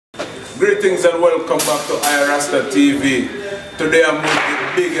Greetings and welcome back to I A Rasta TV. Today I'm with the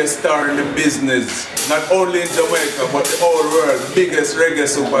biggest star in the business, not only in Jamaica but the whole world, biggest reggae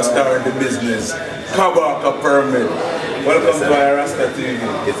superstar in the business, Kabaka Pyramid. Welcome to I A Rasta TV.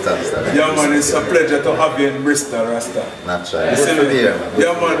 Yeah man, it's a pleasure to have you in Bristol, Rasta. Naturally.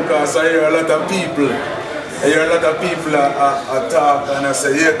 Yeah man, because I hear a lot of people talk and I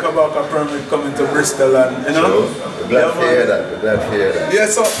say, yeah, Kabaka Pyramid coming to Bristol and you know. Glad to hear that. Glad to hear that. Yeah,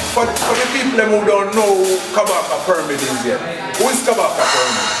 so for the people who don't know who Kabaka Pyramid is yet, who is Kabaka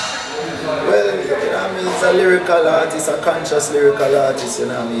Pyramid? Well, you know what I mean, he's a lyrical artist, a conscious lyrical artist, you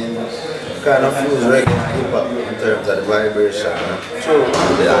know what I mean. Kind of fuse reggae and hip hop in terms of the vibration, you know. True.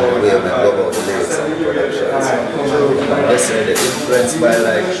 The way we go about the lyrics and the production. I'm definitely influenced by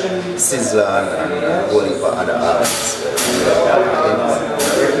like Sizzler and whole heap of other artists.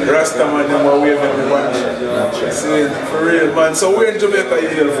 Rasta man, them are waving everyone. See, for real man. So where in Jamaica you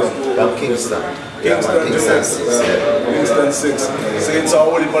hail from? From Kingston. Kingston, Kingston 6, yeah. Kingston 6. So it's a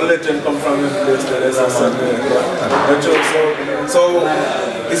whole heap of legend come from this place that is so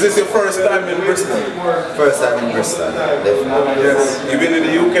is this your first time in Bristol? First time in Bristol, definitely. Yes. You been in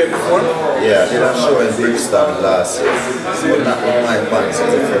the UK before? Yeah, I did a show in Bristol last year. But not with my band, so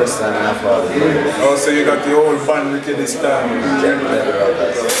it's the first time I've had it. Oh, so you got the whole band with you this time? Bebel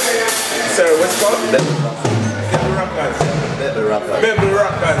Rockers. Sorry, what's it called? Bebel Rockers. Bebel Rockers. Bebel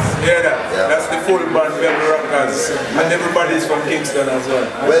Rockers, hear that? Yeah. That's the full band, Bebel Rockers. And everybody's from Kingston as well.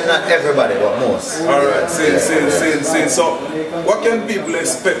 Well, not everybody, but most. Alright, see. So, what can people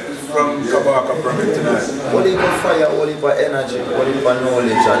expect from Kabaka Pyramid tonight? All heap of fire, all heap of energy, all heap of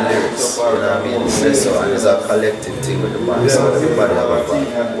knowledge and lyrics. You know what I mean? So, and it's a collective thing with the band, so everybody have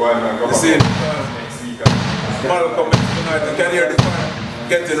a band. You see, Malcolm tonight, you can hear the fire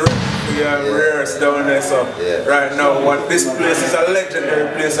getting ready for your rehearse down there. So, right now, this place is a legendary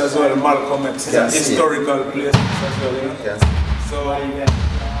place as well. Malcolm X is a historical place as well. You know? So,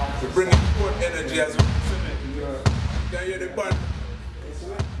 we bring forth energy as well. You can hear the band.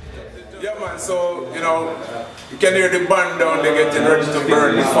 Yeah man, so you know, you can hear the band down there getting ready to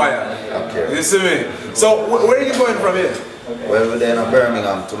burn the fire. Okay. You see me? So where are you going from here? Well, we're there in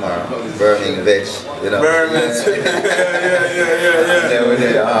Birmingham tomorrow. Birmingham veg, you know. Birmingham. yeah. Then we're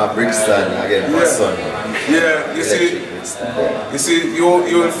there Bristol again for Sunday. Yeah, you see, you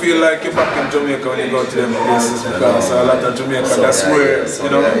will feel like you're back in Jamaica when you go to them places because a lot of Jamaica, that's where, you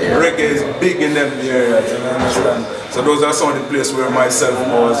know, reggae is big in them areas, you understand? So those are some of the places where myself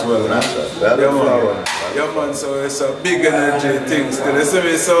go as well. Yeah man, so it's a big energy thing still, you see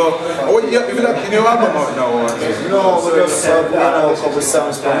me? So, you have in your album out now? No, we just put out a couple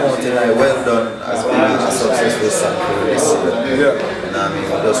songs promoting, like Well Done, as well as a successful song for this year. Yeah. And I mean,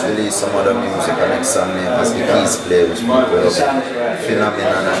 we just released some other music, and next song name as The Keys Play, which people have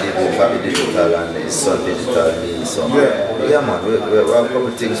Phenomenon and the Bobby Digital and the Sun Digital me. So yeah man, we have a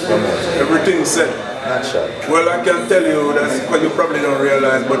couple things promoting. Everything's set. Natural. Well, I can tell you that's because you probably don't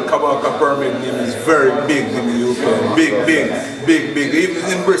realize, but Kabaka Pyramid name is very big in the UK. Big. Even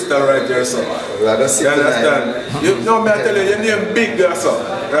in Bristol right there, so. You understand? I tell you, your name big, so.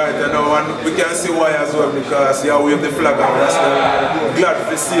 Right, you know, and we can see why as well, because you wave the flag and that's glad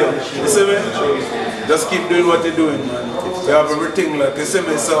to see you. You see me? Just keep doing what you're doing, man. You have everything like, you see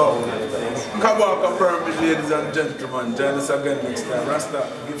me? So, Kabaka Pyramid, ladies and gentlemen, join us again next time. Rasta,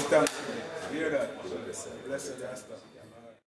 give thanks. You hear that? Blessed Rasta.